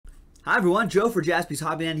Hi everyone, Joe for Jaspys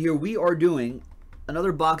Hobbyland here. We are doing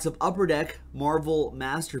another box of Upper Deck Marvel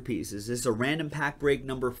Masterpieces. This is a random pack break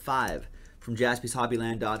number 5 from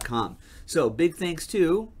JaspysHobbyland.com. So big thanks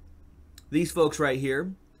to these folks right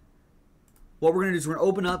here. What we're going to do is we're going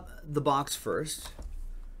to open up the box first.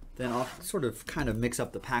 Then I'll sort of kind of mix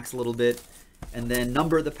up the packs a little bit. And then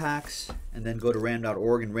number the packs. And then go to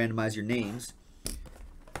ram.org and randomize your names.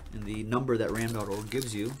 And the number that ram.org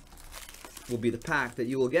gives you will be the pack that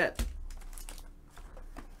you will get.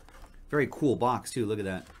 Very cool box too, look at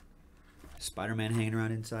that. Spider-Man hanging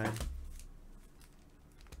around inside.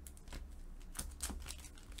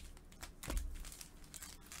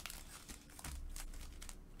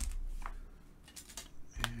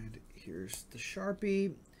 And here's the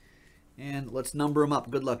Sharpie. And let's number them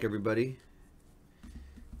up. Good luck everybody.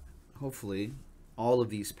 Hopefully all of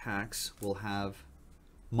these packs will have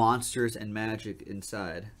monsters and magic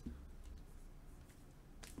inside.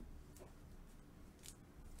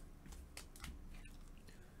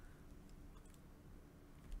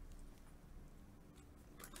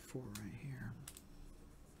 Four right here.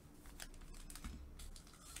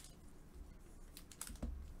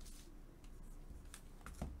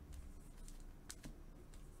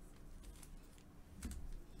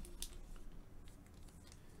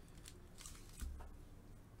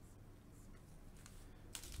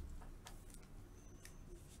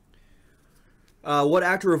 What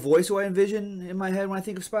actor or voice do I envision in my head when I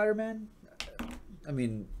think of Spider-Man? I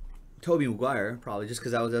mean, Tobey Maguire, probably, just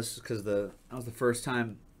because that was the first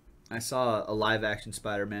time I saw a live-action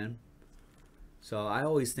Spider-Man. So I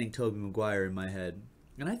always think Tobey Maguire in my head,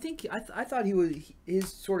 and I think I thought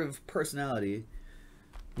his sort of personality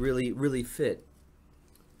really fit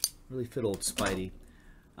old Spidey.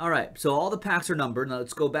 All right, so all the packs are numbered. Now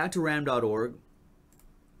let's go back to ram.org.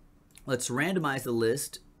 Let's randomize the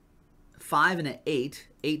list. 5 and an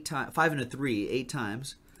 8 times. 5 and a 3, 8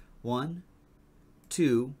 times. 1,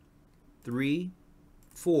 2, 3,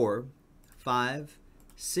 4, 5,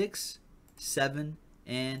 6, 7,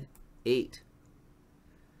 and 8.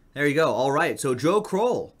 There you go. All right. So Joe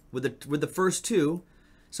Kroll with the first two.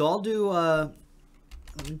 So I'll do. Let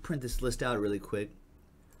me print this list out really quick.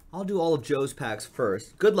 I'll do all of Joe's packs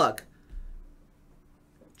first. Good luck,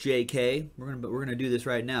 J.K. We're gonna do this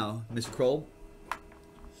right now, Mr. Kroll.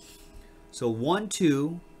 So 1,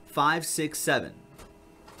 2, 5, 6, 7.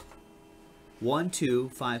 1, 2,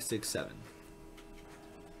 5, 6, 7.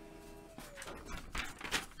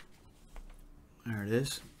 There it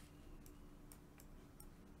is.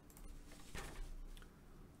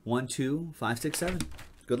 1, 2, 5, 6, 7.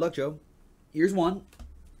 Good luck, Joe. Here's one.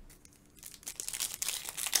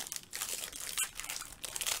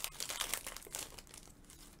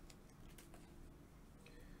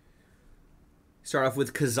 Start off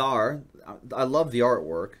with Kazar. I love the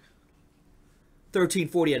artwork.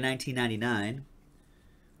 1340 at 1999.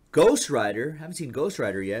 Ghost Rider. Haven't seen Ghost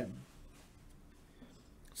Rider yet.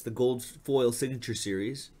 It's the gold foil signature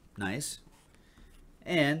series. Nice.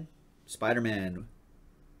 And Spider-Man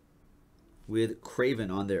with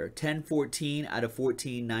Craven on there. 1014 out of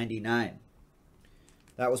 1499.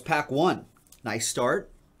 That was pack 1. Nice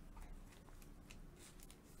start.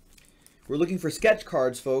 We're looking for sketch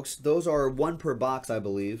cards, folks. Those are 1 per box, I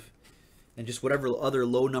believe. And just whatever other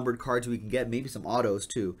low-numbered cards we can get. Maybe some autos,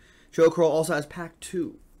 too. Joe Kroll also has pack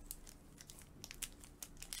 2.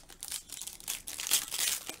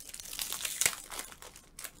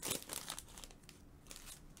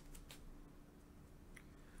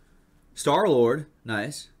 Star-Lord.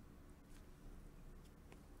 Nice.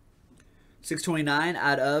 629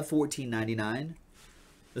 out of 1499.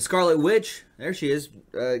 The Scarlet Witch, there she is,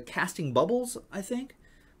 casting bubbles, I think.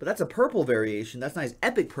 But that's a purple variation. That's nice.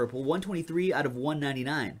 Epic purple, 123 out of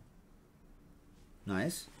 199.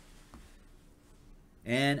 Nice.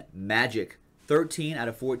 And Magic, 13 out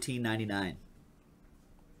of 1499.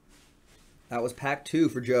 That was pack 2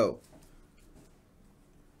 for Joe.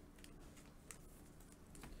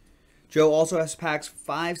 Joe also has packs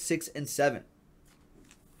 5, 6, and 7.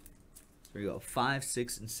 There you go, 5,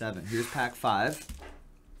 6, and 7. Here's pack 5.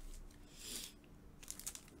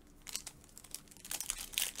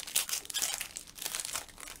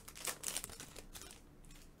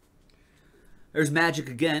 There's Magic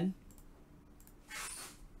again.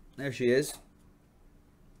 There she is.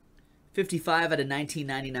 55 out of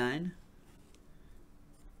 1999.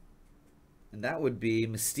 And that would be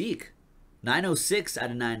Mystique. 906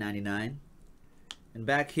 out of 999. And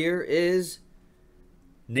back here is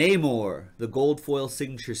Namor, the gold foil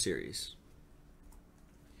signature series.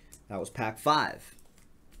 That was pack 5.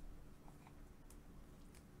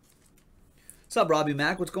 What's up, Robbie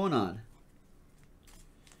Mack? What's going on?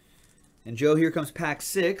 And Joe, here comes pack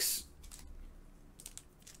 6.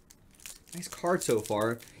 Nice card so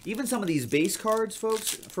far. Even some of these base cards,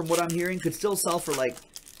 folks, from what I'm hearing, could still sell for like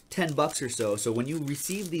 10 bucks or so. So when you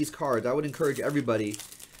receive these cards, I would encourage everybody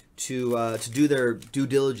to do their due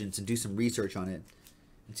diligence and do some research on it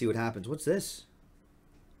and see what happens. What's this?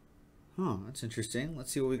 Huh, that's interesting.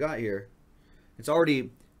 Let's see what we got here. It's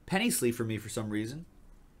already penny sleeve for me for some reason.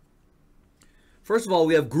 First of all,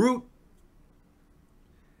 we have Groot.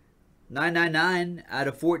 9.99 out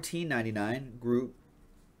of 14.99. Groot.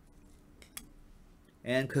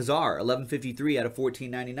 And Kazar, 11.53 out of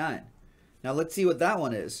 14.99. Now let's see what that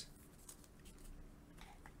one is.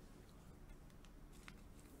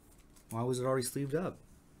 Why was it already sleeved up?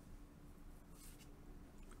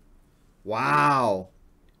 Wow.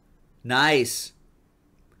 Nice.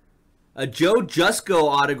 A Joe Jusko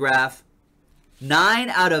autograph. 9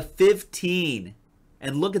 out of 15.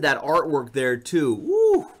 And look at that artwork there too.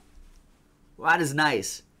 Woo. That is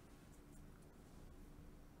nice.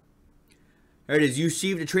 There it is. You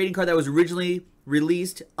received a trading card that was originally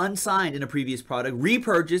released, unsigned in a previous product,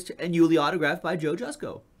 repurchased, and newly autographed by Joe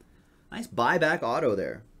Jusko. Nice buyback auto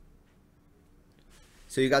there.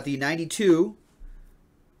 So you got the 92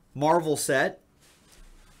 Marvel set.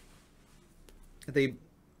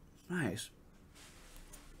 Nice.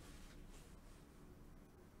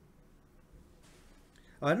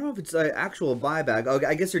 I don't know if it's an actual buyback. Oh,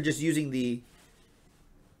 I guess they're just using the...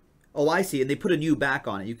 Oh, I see. And they put a new back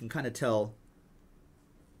on it. You can kind of tell...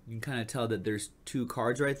 You can kind of tell that there's 2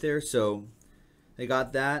 cards right there. So they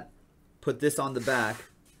got that. Put this on the back.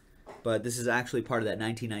 But this is actually part of that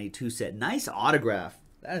 1992 set. Nice autograph.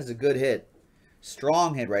 That is a good hit.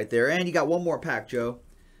 Strong hit right there. And you got one more pack, Joe.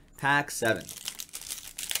 Pack 7.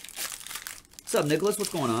 What's up, Nicholas?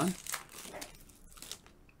 What's going on?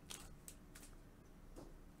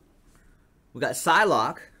 We got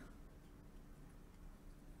Psylocke.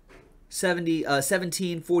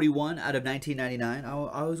 1741 out of 1999. I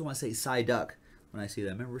always want to say Psyduck when I see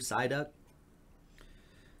that. Remember Psyduck?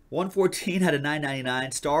 114 out of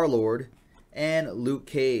 999. Star-Lord and Luke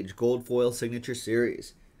Cage. Gold foil signature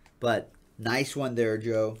series. But nice one there,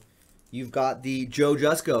 Joe. You've got the Joe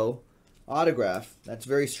Jusko autograph. That's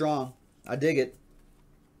very strong. I dig it.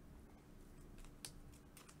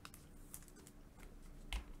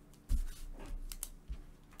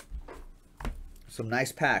 Some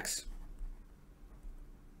nice packs.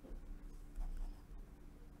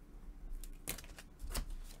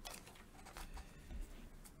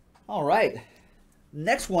 All right.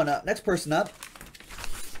 Next one up, next person up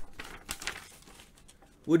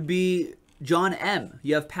would be John M.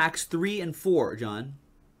 You have packs 3 and 4, John.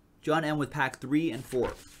 John M with pack 3 and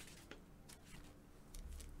 4.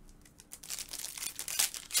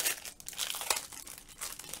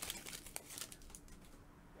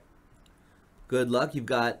 Good luck. You've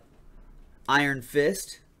got Iron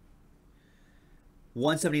Fist.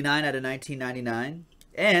 179 out of 1999.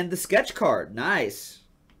 And the sketch card. Nice.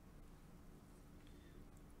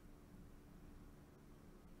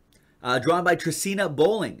 Drawn by Tracina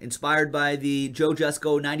Bowling. Inspired by the Joe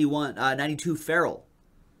Jusko 92 Feral.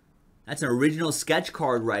 That's an original sketch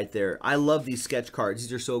card right there. I love these sketch cards.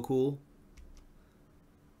 These are so cool.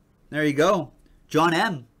 There you go. John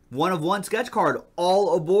M. 1 of 1 sketch card.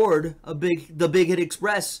 All aboard the Big Hit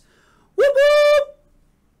Express. Whoop whoop!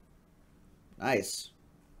 Nice.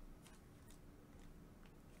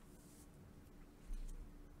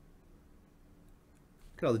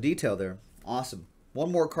 Look at all the detail there. Awesome.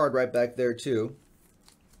 One more card right back there too.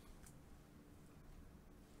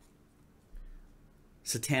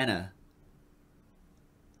 Satana.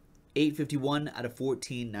 851 out of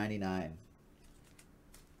 14.99.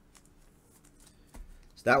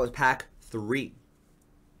 So that was pack 3.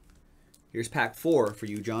 Here's pack 4 for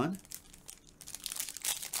you, John.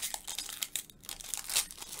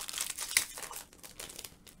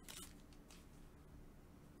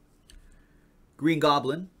 Green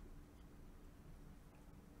Goblin.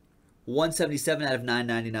 177 out of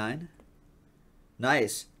 999.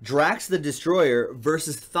 Nice. Drax the Destroyer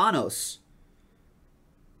versus Thanos.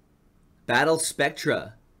 Battle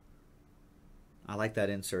Spectra. I like that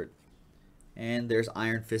insert. And there's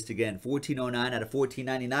Iron Fist again. 1409 out of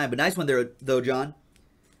 1499. But nice one there, though, John.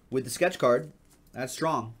 With the sketch card. That's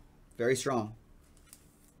strong. Very strong.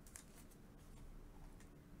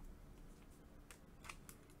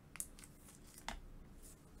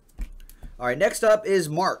 All right, next up is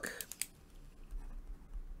Mark.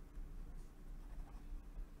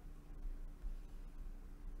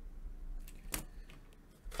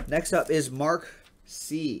 Next up is Mark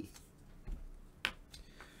C.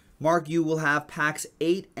 Mark, you will have packs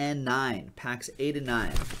 8 and 9. Packs 8 and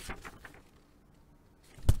 9.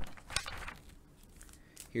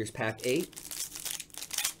 Here's pack 8.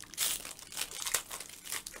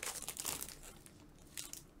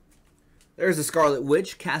 There's the Scarlet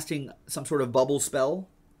Witch casting some sort of bubble spell.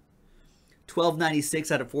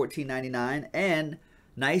 $12.96 out of $14.99. And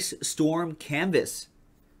nice Storm Canvas.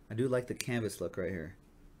 I do like the canvas look right here.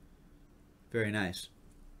 Very nice.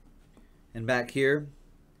 And back here,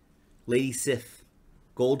 Lady Sif.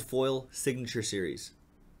 Gold Foil Signature Series.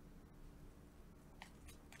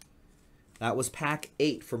 That was pack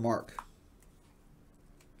 8 for Mark.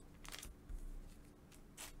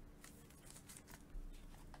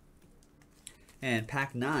 And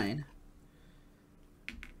pack 9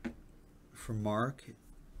 for Mark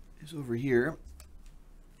is over here.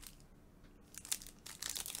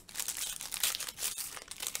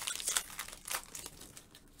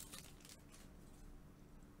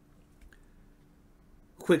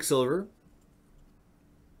 Quicksilver,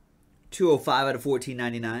 205 out of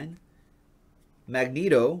 14.99.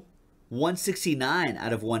 Magneto, 169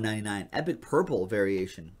 out of 199. Epic Purple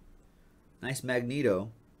variation. Nice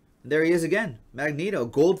Magneto. And there he is again. Magneto,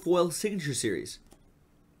 Gold Foil Signature Series.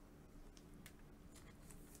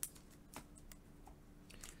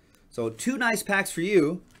 So 2 nice packs for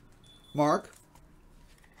you, Mark.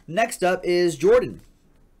 Next up is Jordan.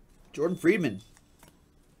 Jordan Friedman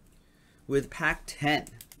with pack 10.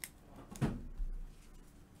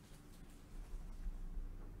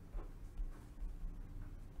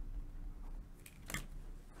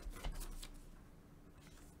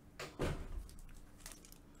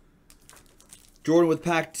 Jordan with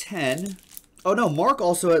pack 10. Oh no, Mark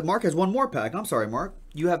has one more pack. I'm sorry, Mark.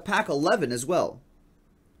 You have pack 11 as well.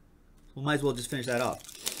 We might as well just finish that off.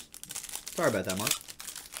 Sorry about that, Mark.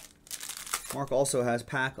 Mark also has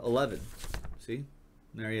pack 11. See?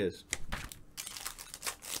 There he is.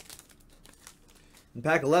 In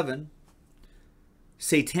pack 11,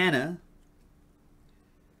 Satana,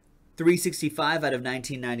 365 out of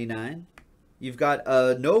 1999. You've got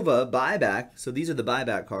a Nova buyback. So these are the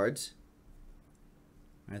buyback cards.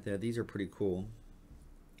 Right there. These are pretty cool.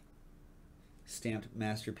 Stamped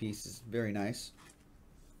masterpieces. Very nice.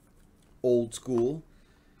 Old school.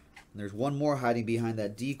 And there's one more hiding behind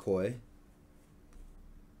that decoy.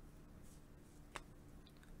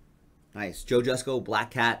 Nice. Joe Jusko,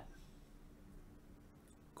 Black Cat.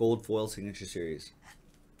 Gold Foil Signature Series.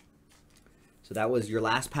 So that was your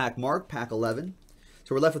last pack, Mark. Pack 11.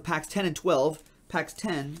 So we're left with packs 10 and 12. Pack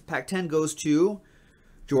 10 goes to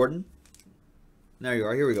Jordan. There you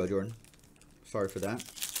are. Here we go, Jordan. Sorry for that.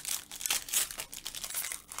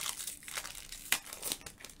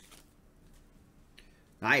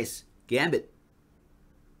 Nice. Gambit.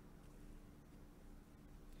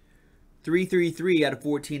 333 out of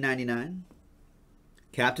 14.99.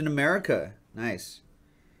 Captain America. Nice.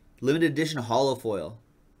 Limited edition holo foil.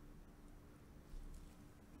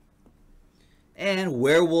 And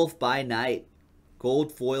Werewolf by Night.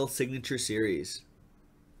 Gold Foil Signature Series.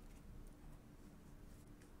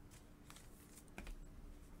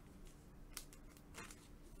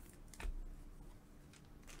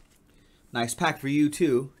 Nice pack for you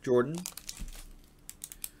too, Jordan.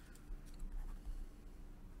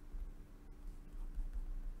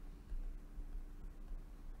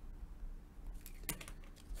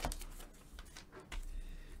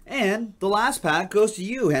 And the last pack goes to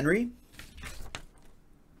you, Henry.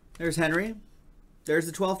 There's Henry. There's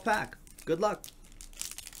the 12th pack. Good luck.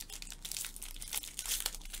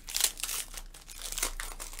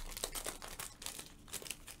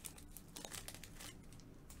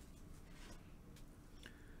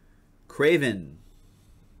 Craven.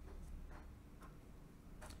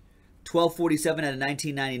 1247 out of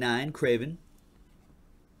 1999. Craven.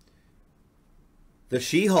 The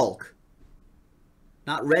She-Hulk.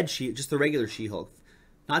 Not Red She, just the regular She-Hulk.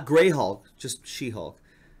 Not Gray Hulk, just She-Hulk.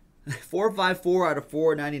 454 out of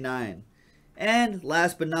 499. And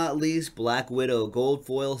last but not least, Black Widow Gold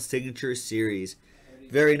Foil Signature Series.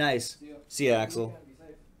 Very nice. See ya, Axel.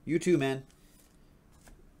 You too, man.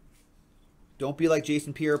 Don't be like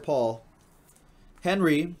Jason Pierre-Paul.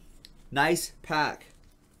 Henry, nice pack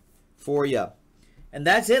for you. And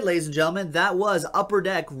that's it, ladies and gentlemen. That was Upper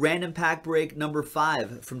Deck Random Pack Break number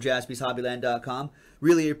 5 from JaspysHobbyland.com.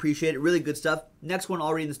 Really appreciate it. Really good stuff. Next one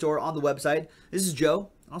already in the store on the website. This is Joe.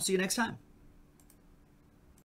 I'll see you next time.